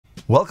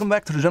Welcome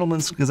back to the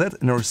Gentleman's Gazette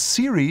in our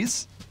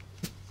series,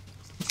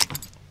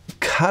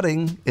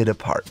 Cutting It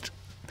Apart.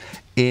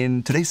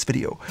 In today's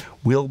video,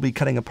 we'll be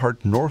cutting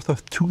apart north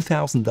of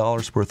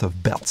 $2,000 worth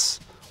of belts.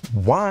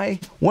 Why?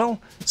 Well,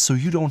 so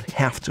you don't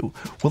have to.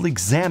 We'll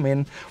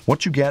examine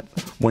what you get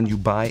when you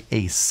buy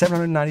a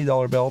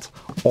 $790 belt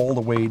all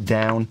the way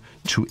down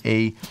to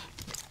a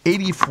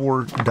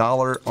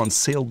 $84 on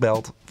sale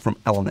belt from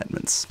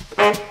Edmonds.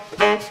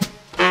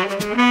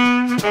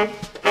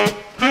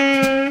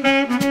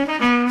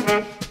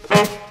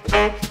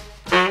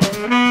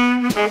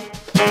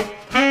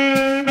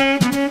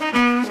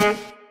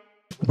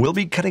 We'll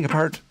be cutting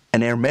apart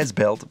an Hermes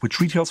belt, which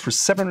retails for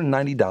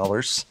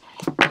 $790,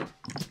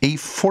 a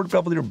Fort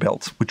Belvedere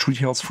belt, which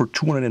retails for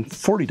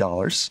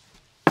 $240,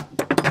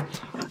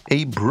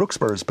 a Brooks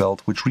Brothers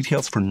belt, which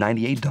retails for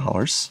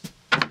 $98,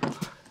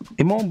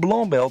 a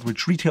Montblanc belt,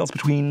 which retails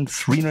between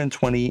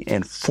 $320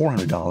 and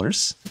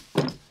 $400,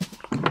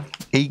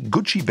 a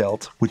Gucci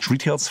belt, which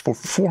retails for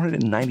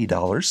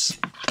 $490,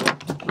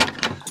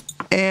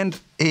 and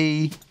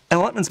an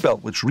Edmonds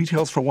belt, which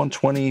retails for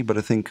 $120, but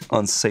I think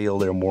on sale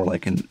they're more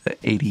like an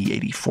 $80,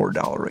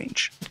 $84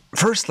 range.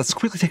 First, let's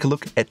quickly take a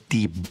look at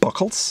the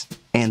buckles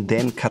and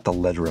then cut the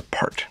leather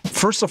apart.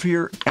 First off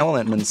here,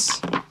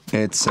 Edmonds.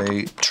 It's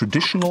a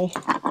traditional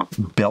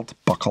belt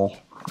buckle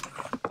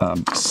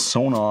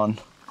sewn on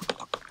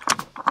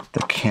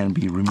that can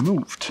be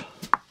removed.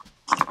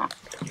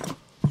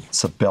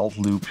 It's a belt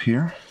loop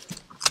here,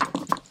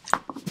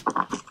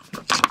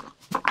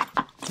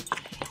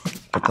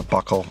 but the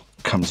buckle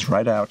comes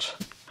right out.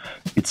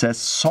 It says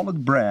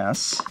solid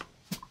brass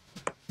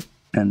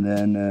and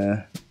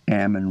then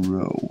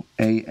Amon,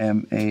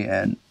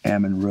 A-M-A-N,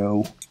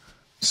 Amon,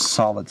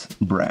 solid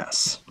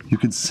brass. You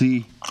can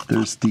see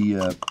there's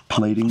the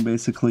plating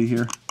basically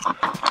here,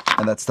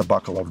 and that's the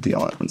buckle of the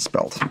Edmonds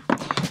belt.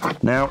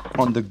 Now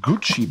on the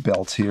Gucci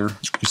belt here,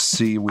 you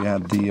see we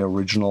have the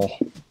original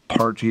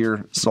part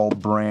here. It's all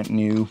brand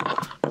new.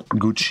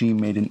 Gucci,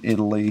 made in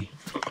Italy.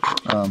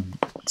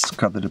 Let's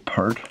cut it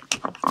apart.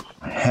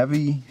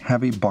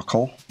 Heavy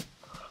buckle.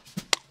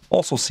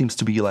 Also seems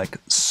to be like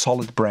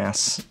solid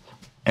brass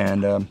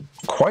and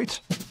quite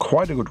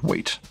a good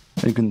weight.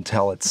 You can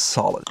tell it's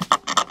solid.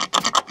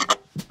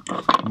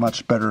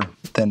 Much better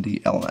than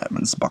the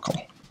Edmonds buckle.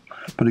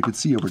 But you can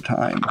see over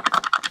time,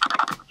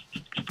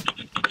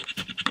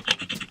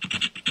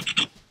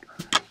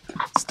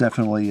 it's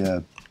definitely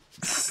a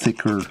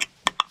thicker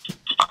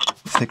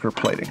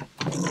plating.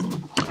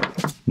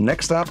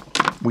 Next up,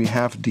 we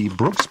have the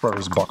Brooks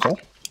Brothers buckle.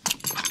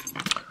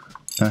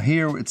 Now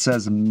here it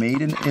says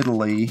made in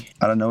Italy.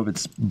 I don't know if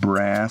it's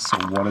brass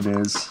or what it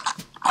is.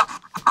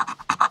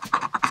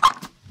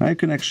 I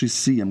can actually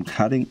see I'm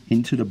cutting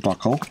into the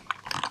buckle,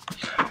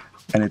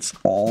 and it's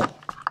all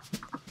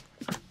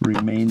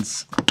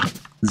remains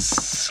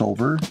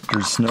silver.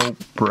 There's no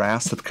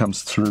brass that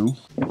comes through.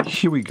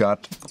 Here we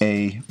got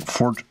a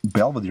Fort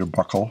Belvedere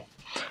buckle,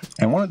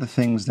 and one of the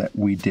things that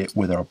we did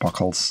with our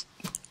buckles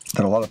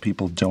that a lot of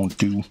people don't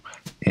do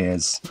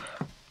is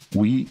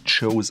we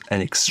chose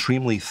an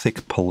extremely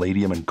thick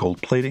palladium and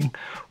gold plating,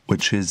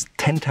 which is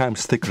 10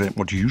 times thicker than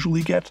what you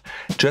usually get,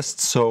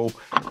 just so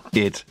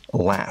it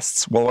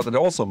lasts. Well, what it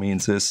also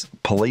means is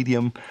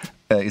palladium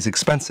is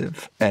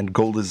expensive and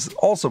gold is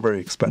also very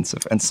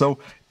expensive. And so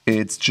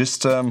it's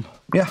just, a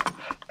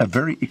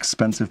very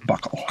expensive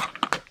buckle.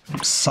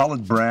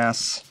 Solid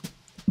brass,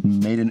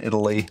 made in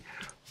Italy,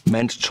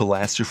 meant to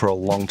last you for a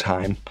long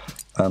time.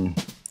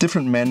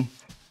 Different men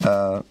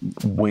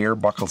wear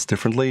buckles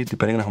differently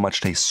depending on how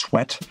much they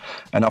sweat,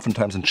 and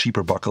oftentimes in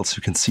cheaper buckles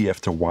you can see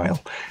after a while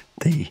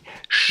they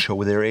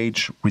show their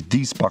age. With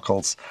these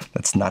buckles,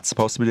 that's not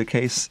supposed to be the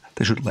case.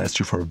 They should last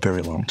you for a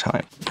very long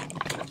time.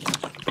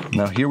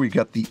 Now here we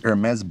got the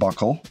Hermes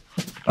buckle.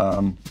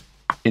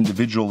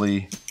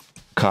 Individually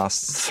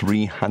costs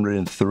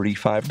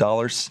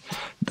 $335.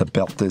 The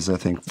belt is I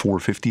think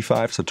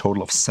 $455, so a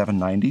total of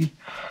 $790.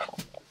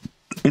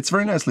 It's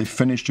very nicely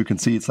finished. You can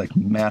see it's like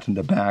matte in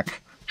the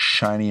back,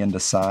 shiny in the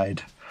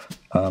side.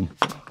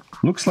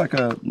 Looks like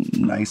a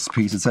nice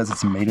piece. It says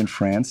it's made in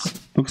France.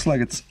 Looks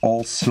like it's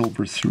all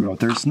silver throughout.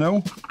 There's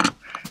no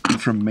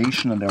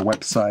information on their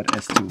website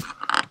as to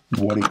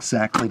what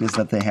exactly it is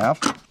that they have.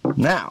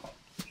 Now,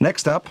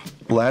 next up,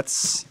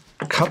 let's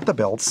cut the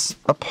belts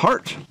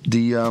apart.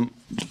 The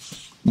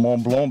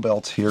Montblanc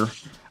belt here,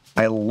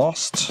 I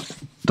lost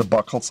the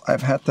buckles.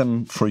 I've had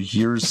them for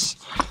years.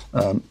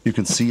 You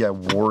can see I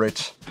wore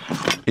it.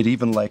 It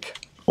even like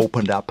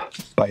opened up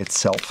by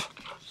itself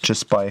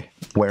just by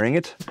wearing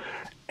it.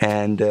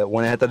 And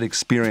when I had that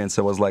experience,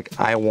 I was like,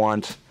 I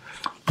want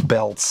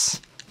belts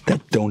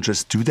that don't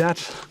just do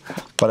that,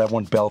 but I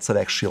want belts that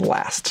actually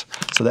last.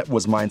 So that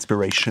was my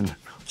inspiration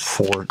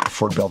for the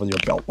Fort Belvedere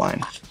belt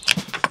line.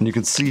 And you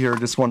can see here,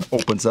 this one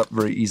opens up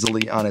very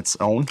easily on its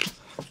own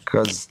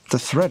because the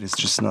thread is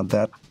just not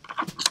that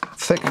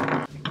thick.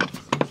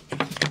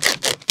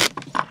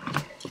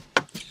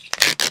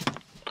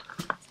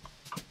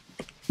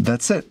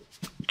 That's it.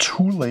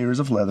 2 layers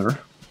of leather.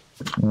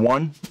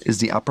 One is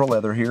the upper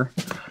leather here.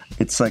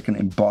 it's like an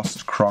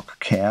embossed croc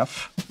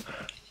calf.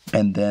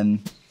 And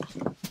then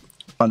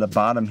on the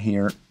bottom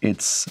here,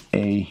 it's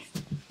a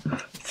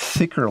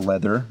thicker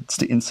leather. It's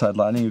the inside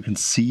lining. You can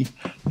see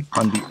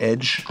on the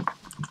edge,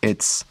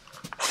 it's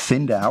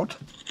thinned out.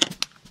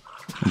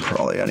 And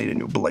probably I need a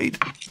new blade.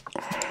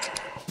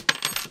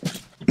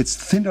 It's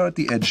thinned out at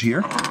the edge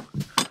here.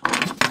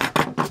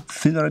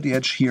 Thinned out at the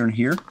edge here and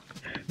here.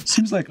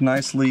 Seems like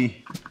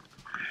nicely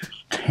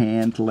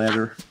tanned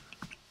leather.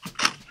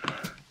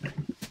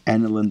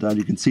 Aniline out.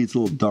 You can see it's a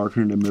little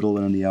darker in the middle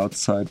than on the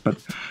outside,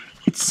 but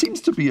it seems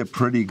to be a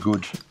pretty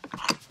good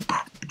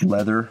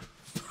leather.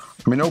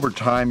 I mean, over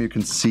time you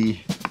can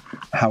see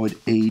how it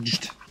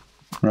aged,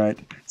 right?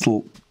 It's a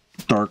little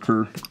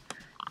darker,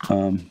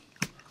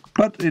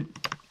 but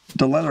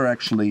the leather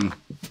actually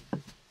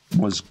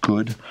was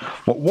good.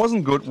 What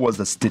wasn't good was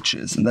the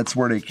stitches, and that's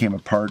where they came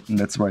apart, and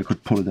that's why I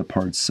could pull it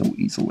apart so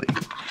easily.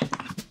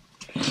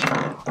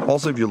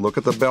 Also, if you look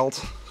at the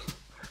belt,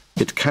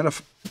 it kind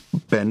of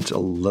bent a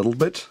little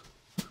bit.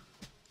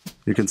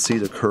 You can see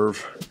the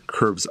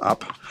curves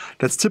up.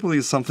 That's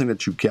typically something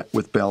that you get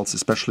with belts,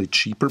 especially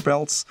cheaper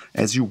belts.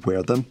 As you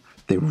wear them,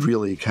 they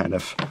really kind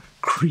of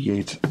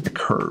create a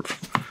curve.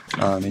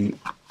 I mean,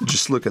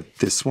 just look at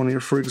this one here,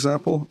 for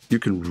example. You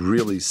can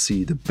really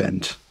see the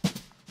bend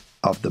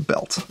of the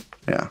belt.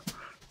 Yeah,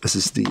 this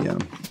is the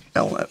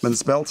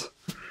Edmonds belt,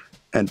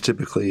 and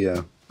typically,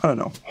 I don't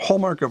know,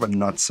 hallmark of a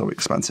not so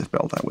expensive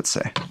belt, I would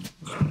say.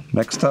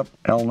 Next up,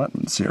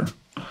 Edmonds here.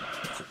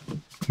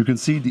 You can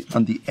see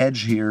on the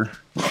edge here,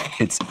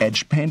 it's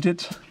edge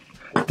painted.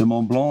 The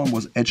Montblanc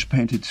was edge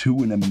painted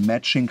too in a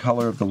matching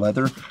color of the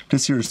leather.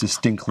 This here is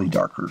distinctly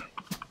darker.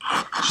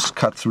 Just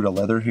cut through the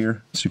leather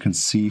here so you can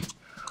see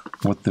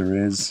what there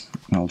is.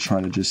 And I'll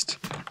try to just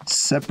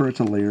separate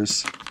the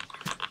layers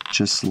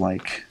just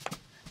like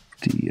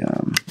the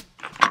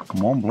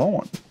Montblanc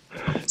one.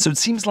 So it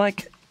seems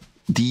like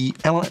the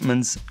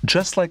Edmonds,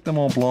 just like the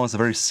Montblanc, is a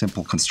very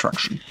simple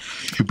construction.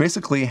 You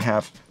basically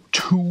have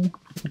 2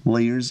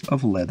 layers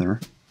of leather,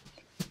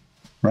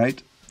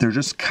 right? They're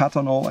just cut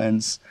on all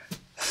ends,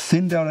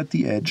 thinned out at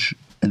the edge,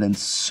 and then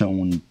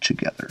sewn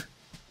together.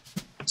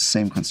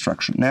 Same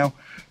construction. Now,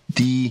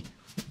 the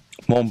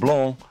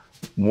Montblanc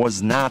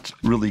was not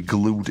really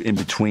glued in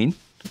between.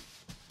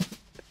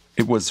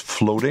 It was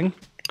floating.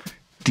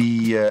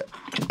 The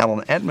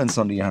Edmonds,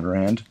 on the other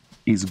hand,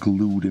 is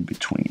glued in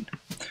between.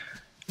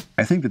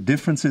 I think the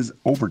difference is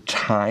over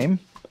time,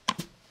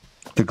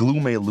 the glue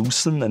may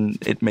loosen and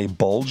it may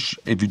bulge.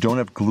 If you don't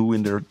have glue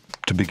in there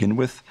to begin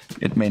with,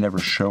 it may never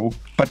show.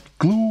 But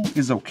glue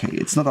is okay.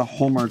 It's not a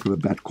hallmark of a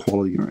bad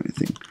quality or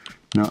anything.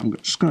 Now I'm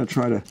just going to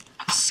try to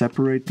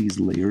separate these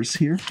layers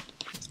here.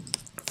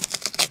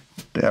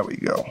 There we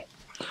go.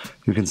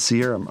 You can see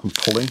here I'm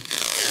pulling.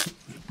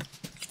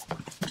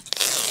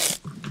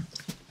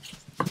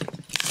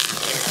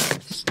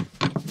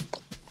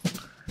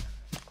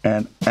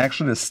 And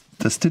actually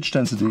the stitch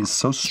density is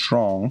so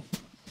strong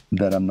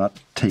that I'm not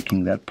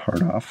taking that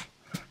part off.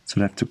 So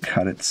I have to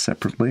cut it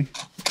separately.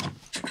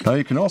 Now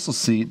you can also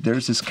see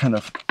there's this kind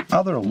of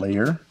other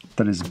layer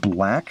that is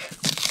black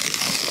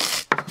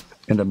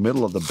in the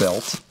middle of the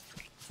belt.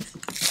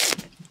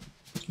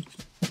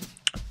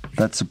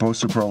 That's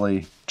supposed to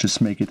probably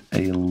just make it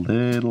a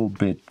little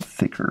bit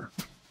thicker.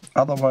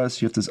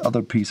 Otherwise you have this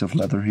other piece of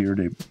leather here,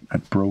 they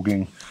had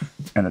broguing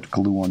and had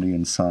glue on the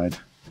inside.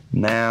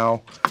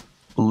 Now,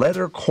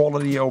 leather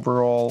quality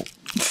overall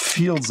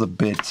feels a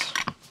bit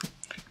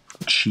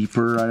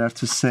cheaper, I'd have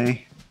to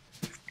say.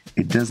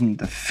 It doesn't,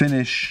 the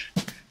finish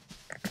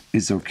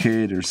is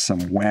okay, there's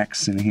some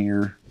wax in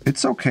here.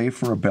 It's okay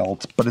for a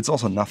belt, but it's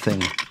also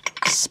nothing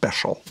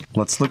special.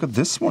 Let's look at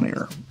this one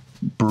here.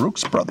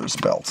 Brooks Brothers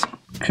belt.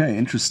 Okay,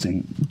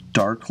 interesting.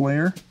 Dark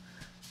layer,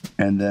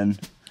 and then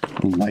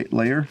a light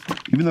layer.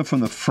 Even though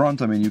from the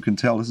front, I mean, you can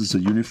tell this is a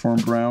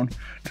uniform brown.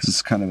 This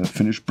is kind of a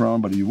finished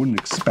brown, but you wouldn't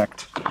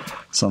expect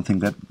something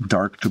that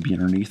dark to be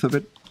underneath of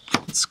it.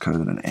 Let's cut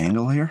it at an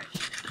angle here.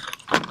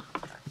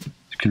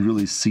 You can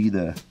really see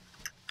the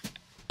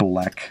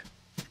black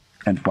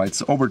and white.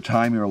 So over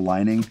time, your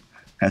lining,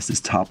 as this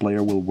top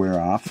layer will wear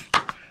off,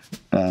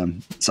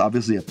 it's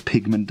obviously a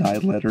pigment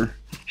dyed leather.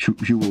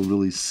 You will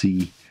really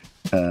see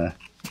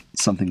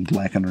something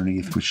black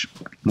underneath, which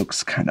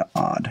looks kind of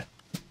odd.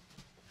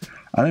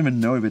 I don't even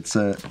know if it's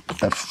a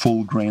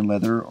full grain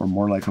leather or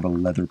more like of a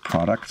leather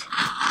product.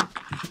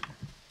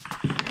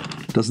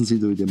 Doesn't seem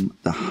to be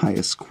the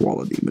highest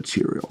quality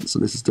material. So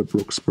this is the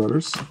Brooks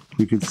Brothers.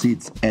 You can see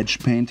it's edge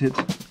painted.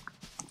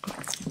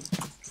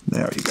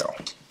 There you go.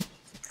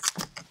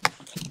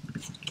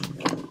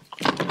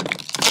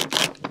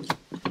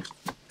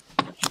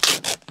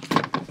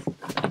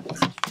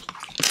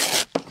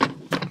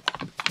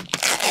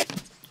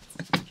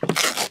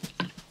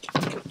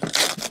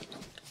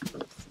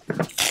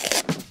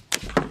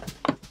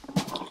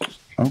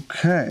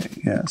 Okay,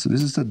 yeah, so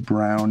this is the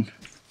brown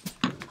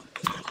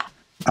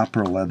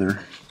upper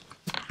leather.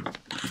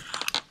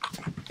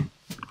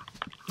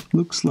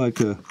 Looks like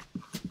a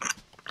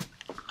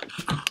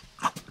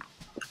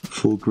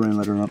full grain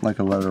leather, not like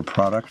a leather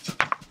product.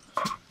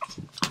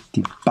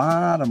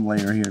 bottom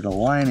layer here, the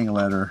lining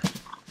leather,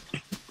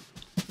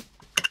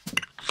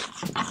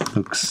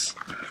 looks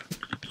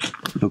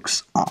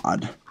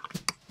odd.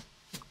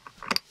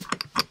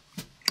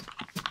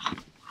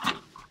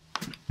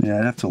 Yeah,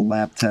 I'd have to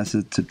lab test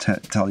it to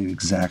tell you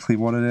exactly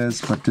what it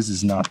is, but this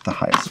is not the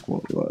highest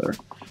quality leather.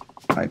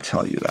 I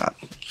tell you that.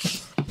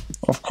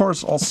 Of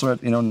course, also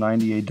at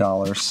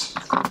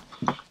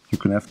 $98, you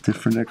can have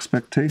different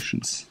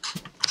expectations.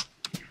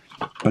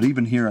 But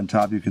even here on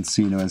top, you can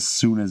see, as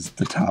soon as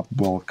the top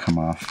will come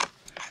off,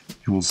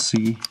 you will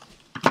see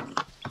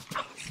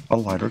a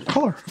lighter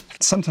color.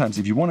 Sometimes,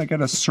 if you want to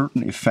get a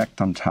certain effect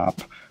on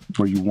top,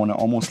 where you want to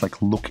almost like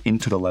look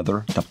into the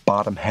leather, the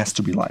bottom has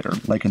to be lighter,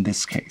 like in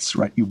this case,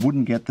 right? You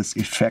wouldn't get this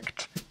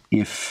effect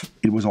if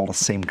it was all the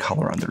same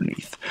color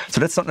underneath. So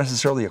that's not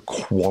necessarily a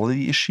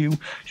quality issue.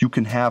 You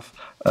can have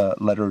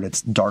leather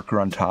that's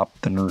darker on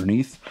top than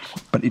underneath,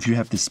 but if you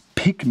have this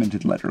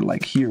pigmented leather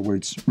like here, where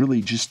it's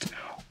really just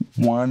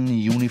one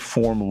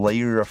uniform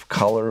layer of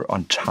color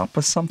on top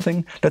of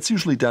something, that's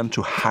usually done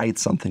to hide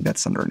something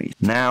that's underneath.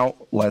 Now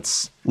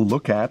let's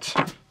look at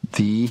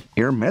the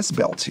Hermes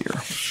belt here.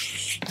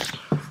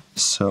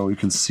 So you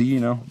can see,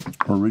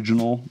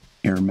 original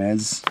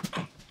Hermes,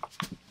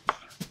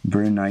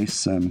 very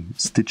nice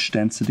stitch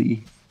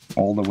density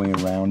all the way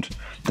around.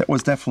 That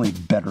was definitely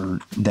better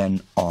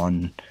than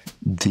on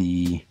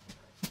the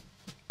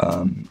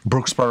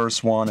Brooks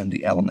Brothers one and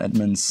the Allen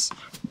Edmonds.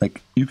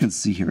 Like you can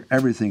see here,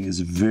 everything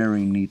is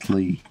very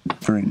neatly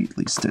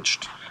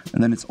stitched.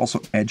 And then it's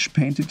also edge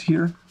painted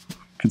here. You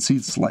can see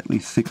it's slightly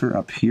thicker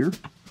up here.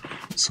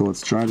 So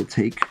let's try to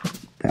take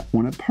that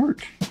one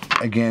apart.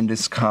 Again,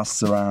 this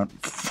costs around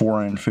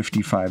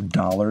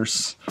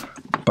 $455,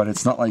 but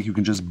it's not like you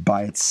can just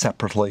buy it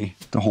separately.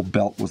 The whole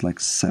belt was like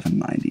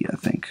 $790, I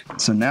think.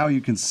 So now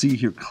you can see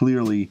here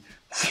clearly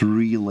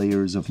 3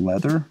 layers of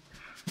leather.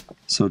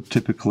 So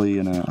typically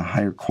in a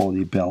higher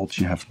quality belt,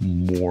 you have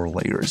more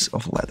layers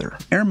of leather.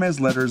 Hermes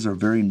leathers are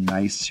very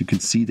nice. You can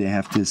see they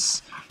have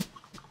this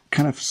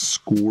kind of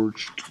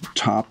scorched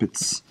top.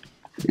 It's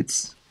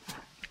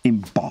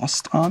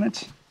embossed on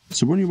it.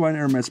 So when you buy an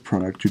Hermes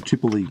product, you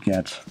typically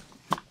get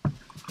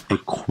a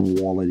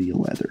quality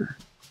leather.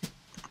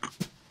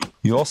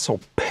 You also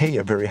pay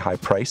a very high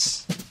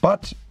price,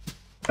 but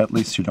at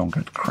least you don't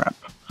get crap.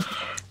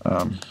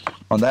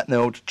 On that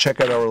note, check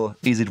out our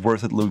Is It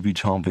Worth It Louis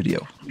Vuitton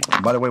video.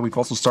 By the way, we've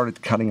also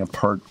started cutting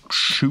apart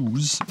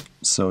shoes,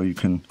 so you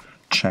can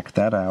check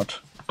that out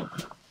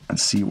and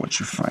see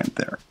what you find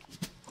there.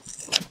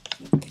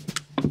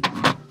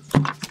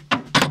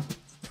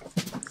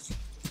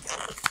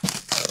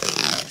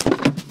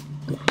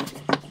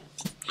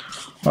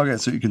 Okay,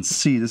 so you can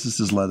see this is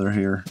this leather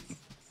here.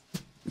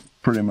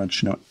 Pretty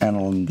much,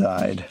 aniline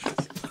dyed.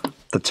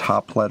 The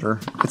top leather.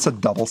 It's a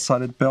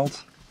double-sided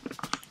belt.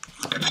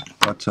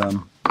 But,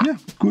 yeah,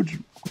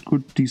 good,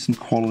 decent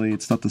quality.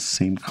 It's not the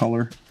same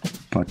color.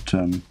 But,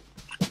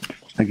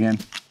 again,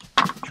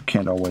 you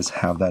can't always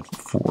have that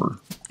for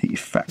the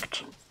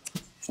effect.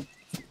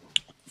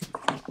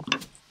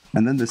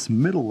 And then this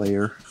middle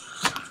layer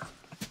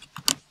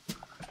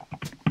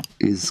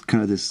is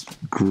kind of this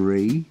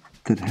gray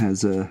that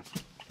has a,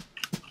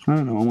 I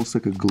don't know, almost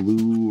like a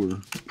glue or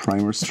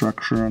primer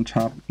structure on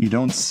top. You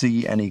don't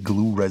see any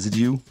glue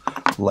residue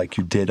like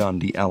you did on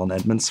the Allen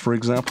Edmonds, for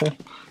example.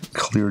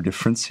 Clear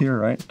difference here,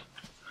 right?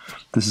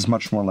 This is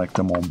much more like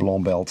the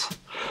Montblanc belt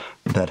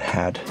that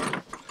had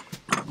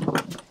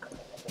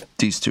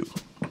these two.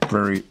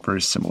 Very,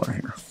 very similar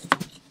here.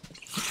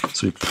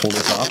 So you pull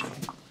this off.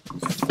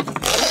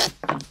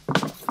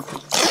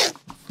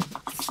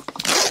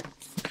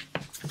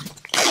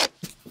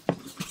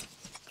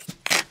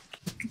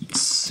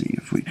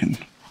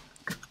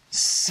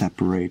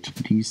 Separate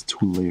these 2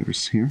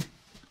 layers here.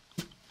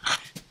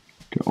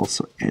 They're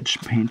also edge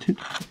painted,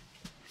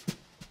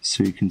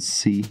 so you can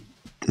see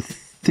the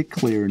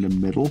thick layer in the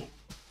middle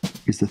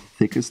is the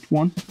thickest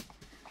one,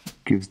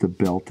 gives the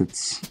belt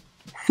its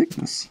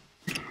thickness.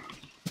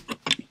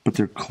 But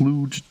they're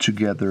glued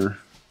together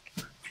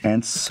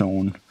and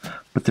sewn,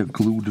 but they're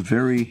glued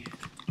very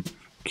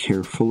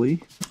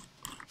carefully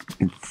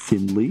and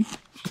thinly.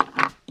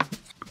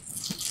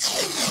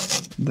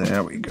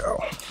 There we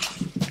go.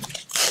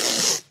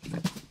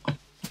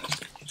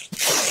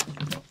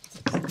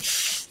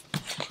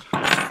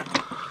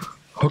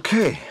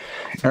 Okay,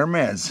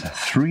 Hermes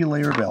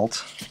 3-layer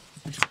belt,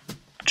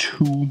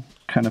 2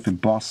 kind of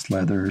embossed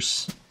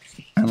leathers,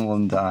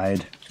 aniline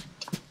dyed,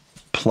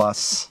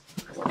 plus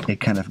a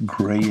kind of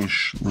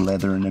grayish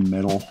leather in the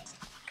middle.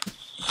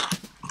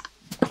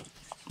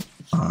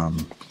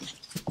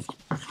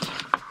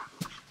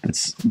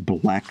 It's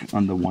black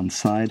on the one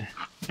side,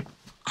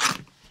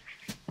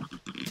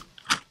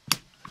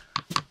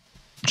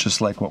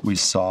 just like what we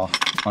saw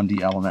on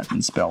the Allen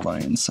Edmonds belt on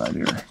the inside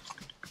here.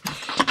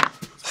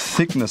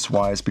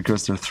 Thickness-wise,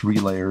 because they're 3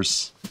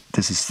 layers,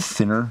 this is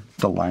thinner.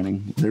 The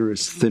lining there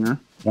is thinner.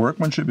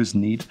 Workmanship is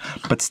neat,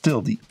 but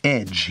still the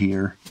edge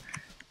here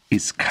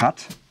is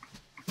cut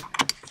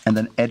and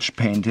then edge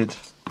painted,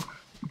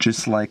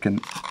 just like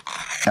an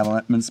Allen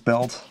Edmonds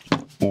belt.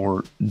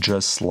 or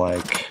just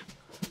like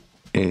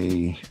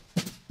a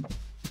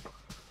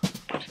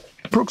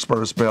Brooks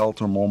Brothers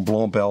belt or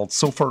Montblanc belt.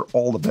 So far,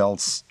 all the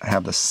belts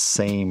have the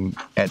same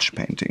edge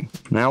painting.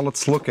 Now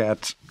let's look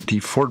at the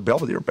Fort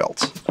Belvedere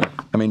belt.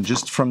 I mean,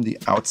 just from the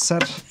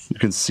outset, you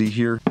can see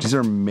here, these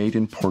are made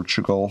in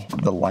Portugal.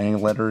 The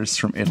lining leather is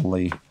from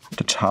Italy.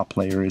 The top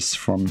layer is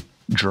from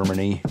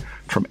Germany,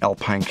 from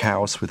alpine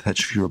cows with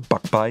much fewer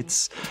buck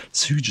bites.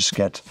 So you just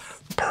get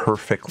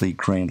perfectly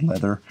grained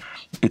leather.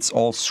 It's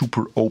all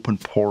super open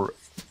pore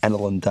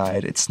aniline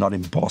dyed. It's not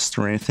embossed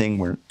or anything,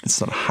 where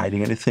it's not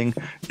hiding anything.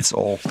 It's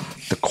all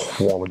the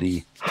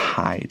quality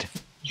hide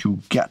you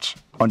get.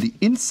 On the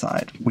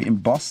inside, we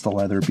emboss the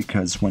leather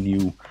because when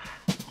you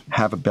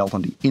have a belt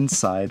on the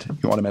inside,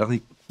 you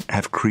automatically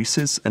have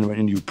creases, and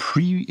when you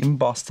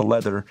pre-emboss the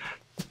leather,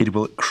 it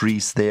will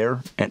crease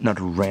there and not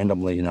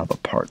randomly in other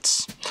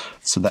parts.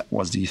 So that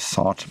was the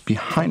thought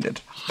behind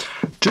it.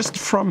 Just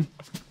from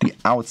the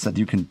outset,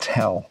 you can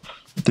tell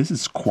this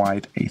is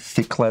quite a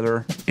thick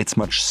leather. It's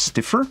much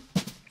stiffer,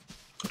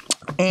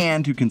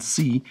 and you can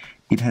see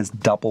it has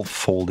double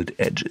folded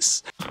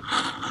edges.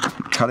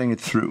 Cutting it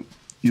through,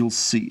 you'll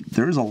see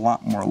there's a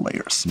lot more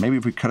layers. Maybe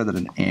if we cut it at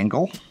an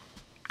angle,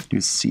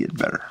 you see it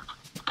better.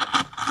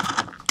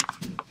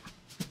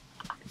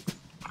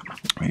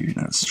 Maybe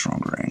not a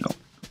stronger angle.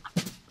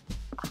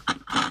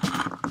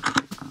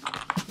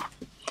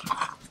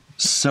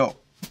 So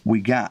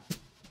we got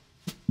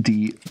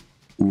the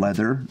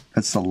leather,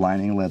 that's the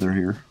lining leather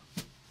here.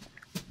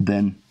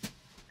 Then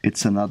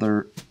it's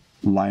another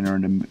liner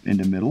in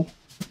the middle.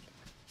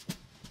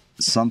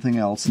 Something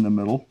else in the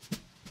middle,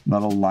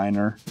 another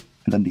liner,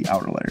 and then the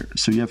outer layer.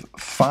 So you have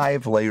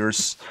 5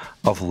 layers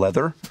of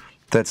leather.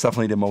 That's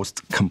definitely the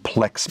most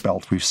complex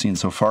belt we've seen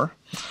so far.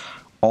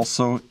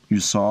 Also, you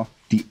saw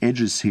the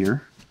edges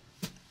here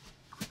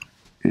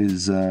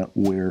is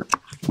where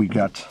we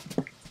got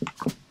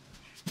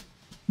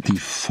the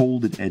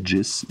folded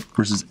edges,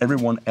 versus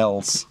everyone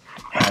else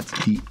had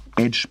the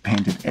edge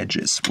painted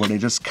edges, where they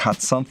just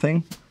cut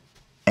something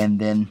and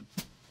then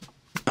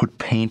put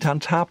paint on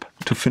top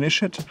to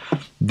finish it.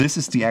 This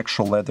is the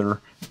actual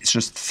leather. It's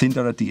just thinned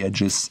out at the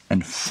edges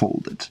and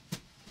folded.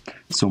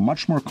 So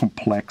much more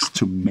complex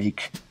to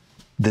make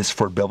this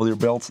Fort Belvedere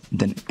belt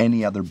than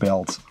any other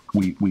belt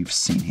we've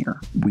seen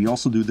here. We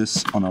also do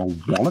this on our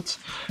wallet,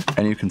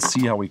 and you can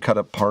see how we cut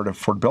apart a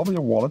Fort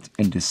Belvedere wallet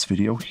in this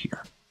video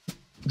here.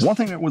 One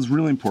thing that was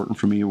really important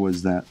for me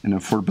was that in a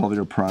Fort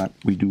Belvedere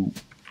product, we do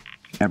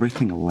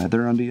everything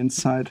leather on the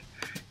inside,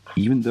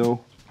 even though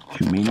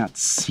you may not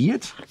see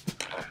it,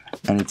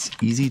 and it's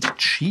easy to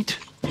cheat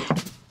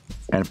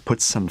and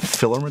put some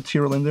filler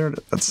material in there.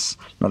 That's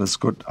not as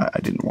good. I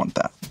didn't want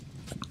that.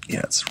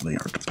 Yeah, it's really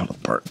hard to pull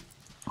apart.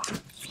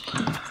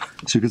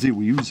 So you can see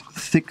we use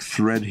thick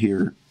thread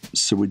here,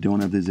 so we don't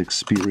have this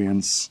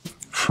experience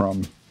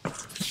from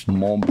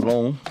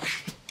Montblanc,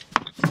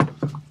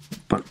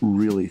 but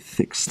really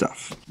thick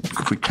stuff.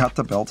 If we cut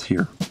the belt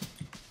here,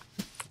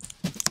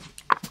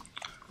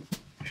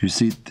 you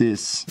see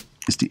this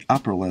is the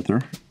upper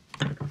leather,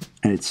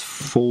 and it's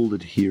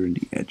folded here in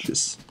the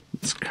edges.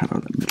 Let's cut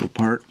out the middle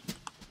part.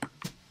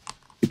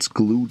 It's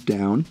glued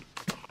down.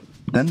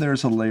 Then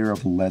there's a layer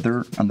of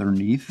leather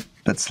underneath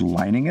that's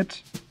lining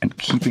it and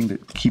keeping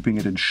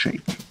it in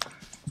shape.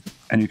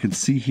 And you can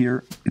see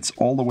here, it's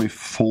all the way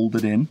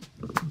folded in.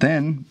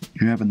 Then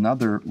you have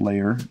another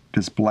layer,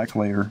 this black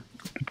layer,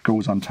 that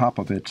goes on top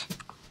of it.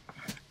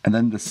 And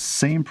then the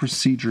same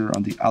procedure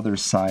on the other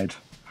side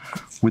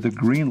with a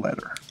green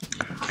leather.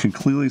 You can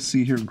clearly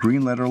see here,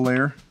 green leather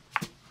layer,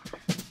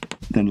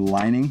 then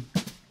lining,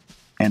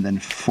 and then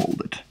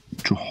folded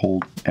to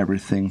hold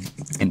everything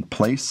in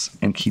place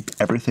and keep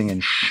everything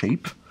in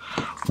shape,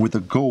 with the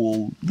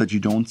goal that you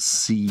don't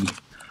see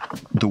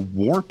the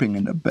warping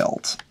in the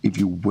belt if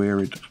you wear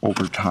it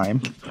over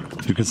time.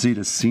 You can see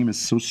the seam is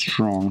so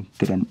strong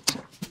that I'm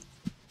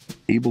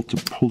able to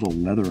pull the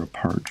leather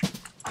apart,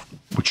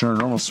 which under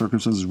normal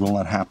circumstances will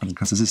not happen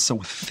because this is so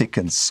thick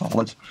and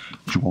solid,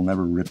 you will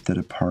never rip that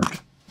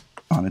apart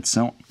on its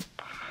own.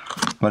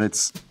 But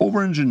it's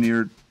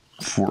over-engineered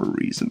for a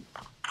reason,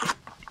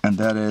 and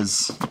that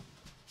is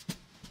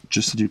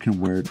just that you can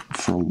wear it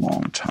for a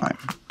long time.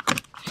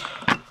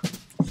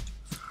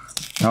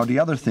 Now the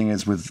other thing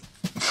is, with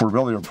Fort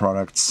Belvedere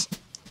products,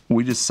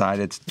 we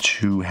decided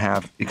to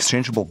have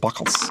exchangeable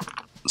buckles.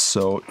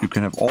 So you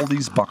can have all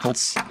these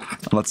buckles,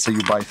 and let's say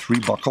you buy 3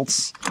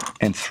 buckles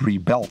and 3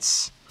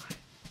 belts.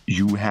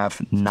 You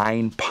have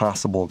 9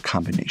 possible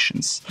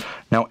combinations.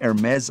 Now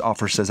Hermes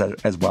offers this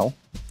as well,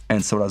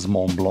 and so does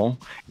Montblanc.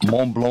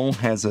 Montblanc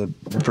has a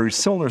very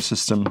similar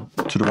system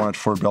to the one at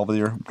Fort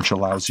Belvedere, which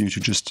allows you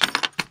to just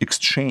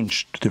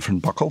exchange the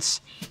different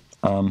buckles.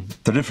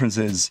 The difference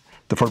is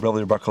the Fort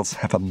Belvedere buckles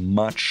have a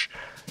much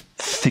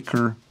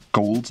thicker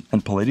gold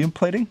and palladium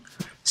plating,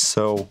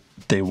 so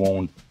it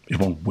won't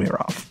wear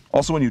off.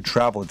 Also, when you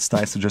travel, it's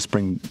nice to just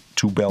bring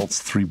 2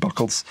 belts, 3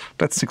 buckles.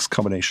 That's 6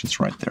 combinations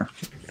right there.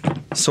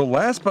 So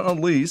last but not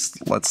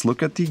least, let's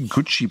look at the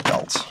Gucci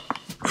belt.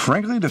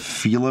 Frankly, the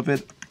feel of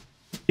it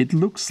It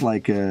looks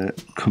like a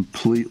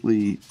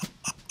completely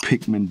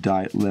pigment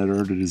dyed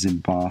leather that is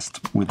embossed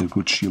with a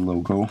Gucci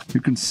logo.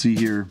 You can see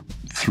here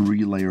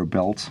 3-layer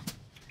belt,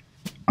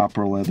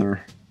 upper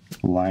leather,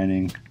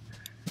 lining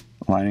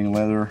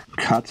leather,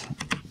 cut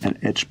and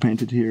edge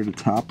painted here at the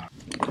top.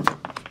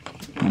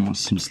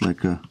 Almost seems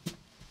like a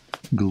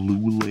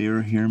glue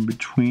layer here in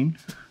between.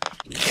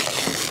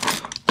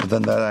 But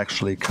then that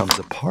actually comes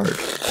apart.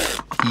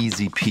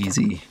 Easy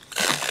peasy.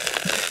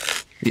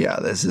 Yeah,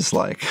 this is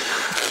like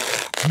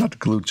not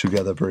glued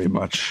together very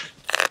much.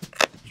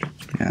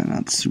 Yeah,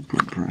 not super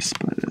impressed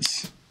by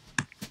this.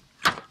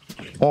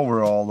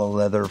 Overall, the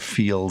leather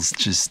feels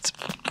just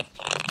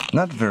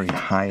not very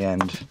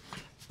high-end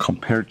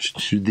compared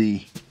to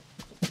the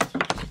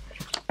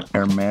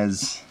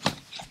Hermes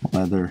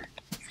leather.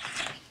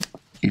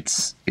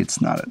 It's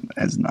not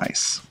as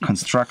nice.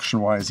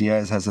 Construction-wise,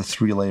 yeah, it has a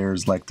 3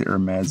 layers like the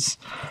Hermes,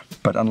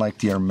 but unlike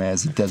the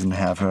Hermes, it doesn't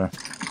have a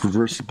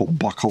reversible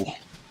buckle.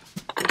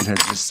 It has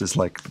just this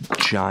like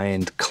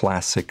giant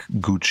classic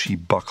Gucci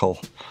buckle.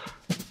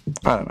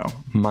 I don't know.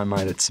 In my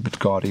mind, it's a bit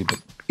gaudy, but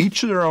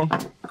each to their own.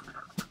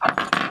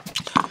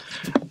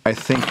 I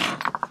think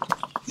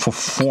for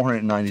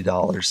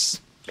 $490,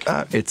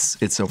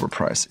 it's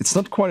overpriced. It's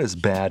not quite as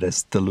bad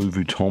as the Louis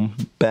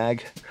Vuitton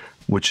bag,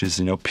 which is,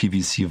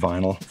 PVC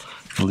vinyl.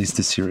 At least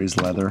this here is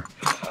leather.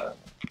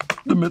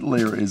 The mid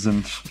layer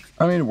isn't.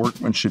 I mean,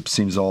 workmanship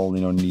seems all,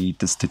 neat.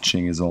 The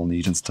stitching is all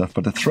neat and stuff,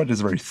 but the thread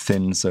is very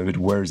thin, so if it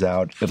wears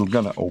out, it'll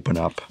gonna open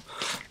up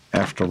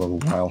after a little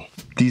while.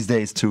 These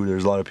days, too,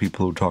 there's a lot of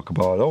people who talk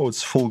about, oh,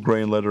 it's full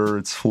grain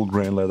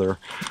leather,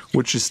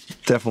 which is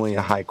definitely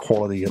a high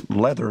quality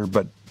leather,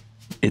 but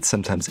it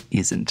sometimes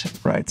isn't,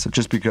 right? So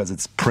just because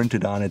it's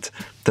printed on it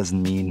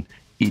doesn't mean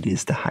it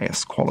is the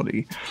highest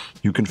quality.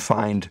 You can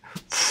find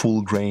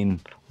full grain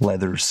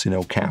leathers,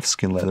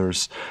 calfskin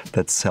leathers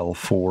that sell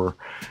for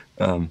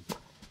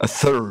a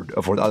third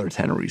of what other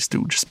tanneries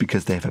do, just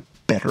because they have a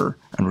better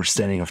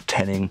understanding of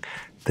tanning,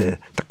 the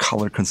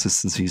color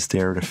consistencies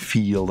there, the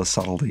feel, the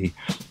subtlety.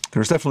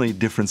 There's definitely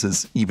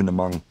differences even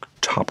among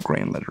top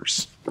grain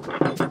leathers.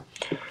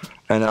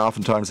 And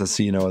oftentimes I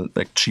see,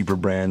 like cheaper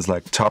brands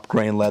like Top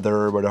Grain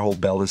Leather, where the whole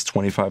belt is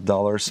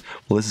 $25.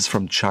 Well, this is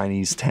from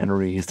Chinese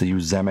tanneries. They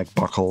use Zamek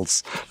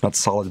buckles, not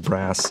solid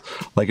brass.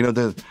 Like,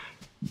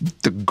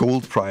 the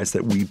gold price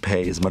that we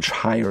pay is much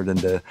higher than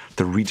the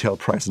retail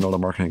price and all the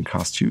marketing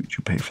costs you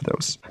pay for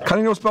those.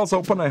 Cutting those belts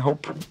open, I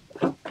hope,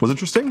 was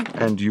interesting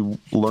and you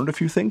learned a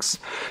few things.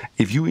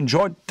 If you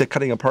enjoyed the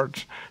cutting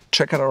apart,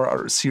 check out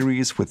our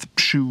series with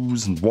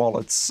shoes and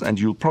wallets, and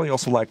you'll probably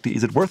also like the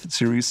Is It Worth It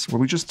series, where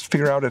we just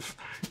figure out if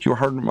your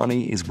hard-earned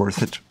money is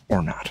worth it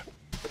or not.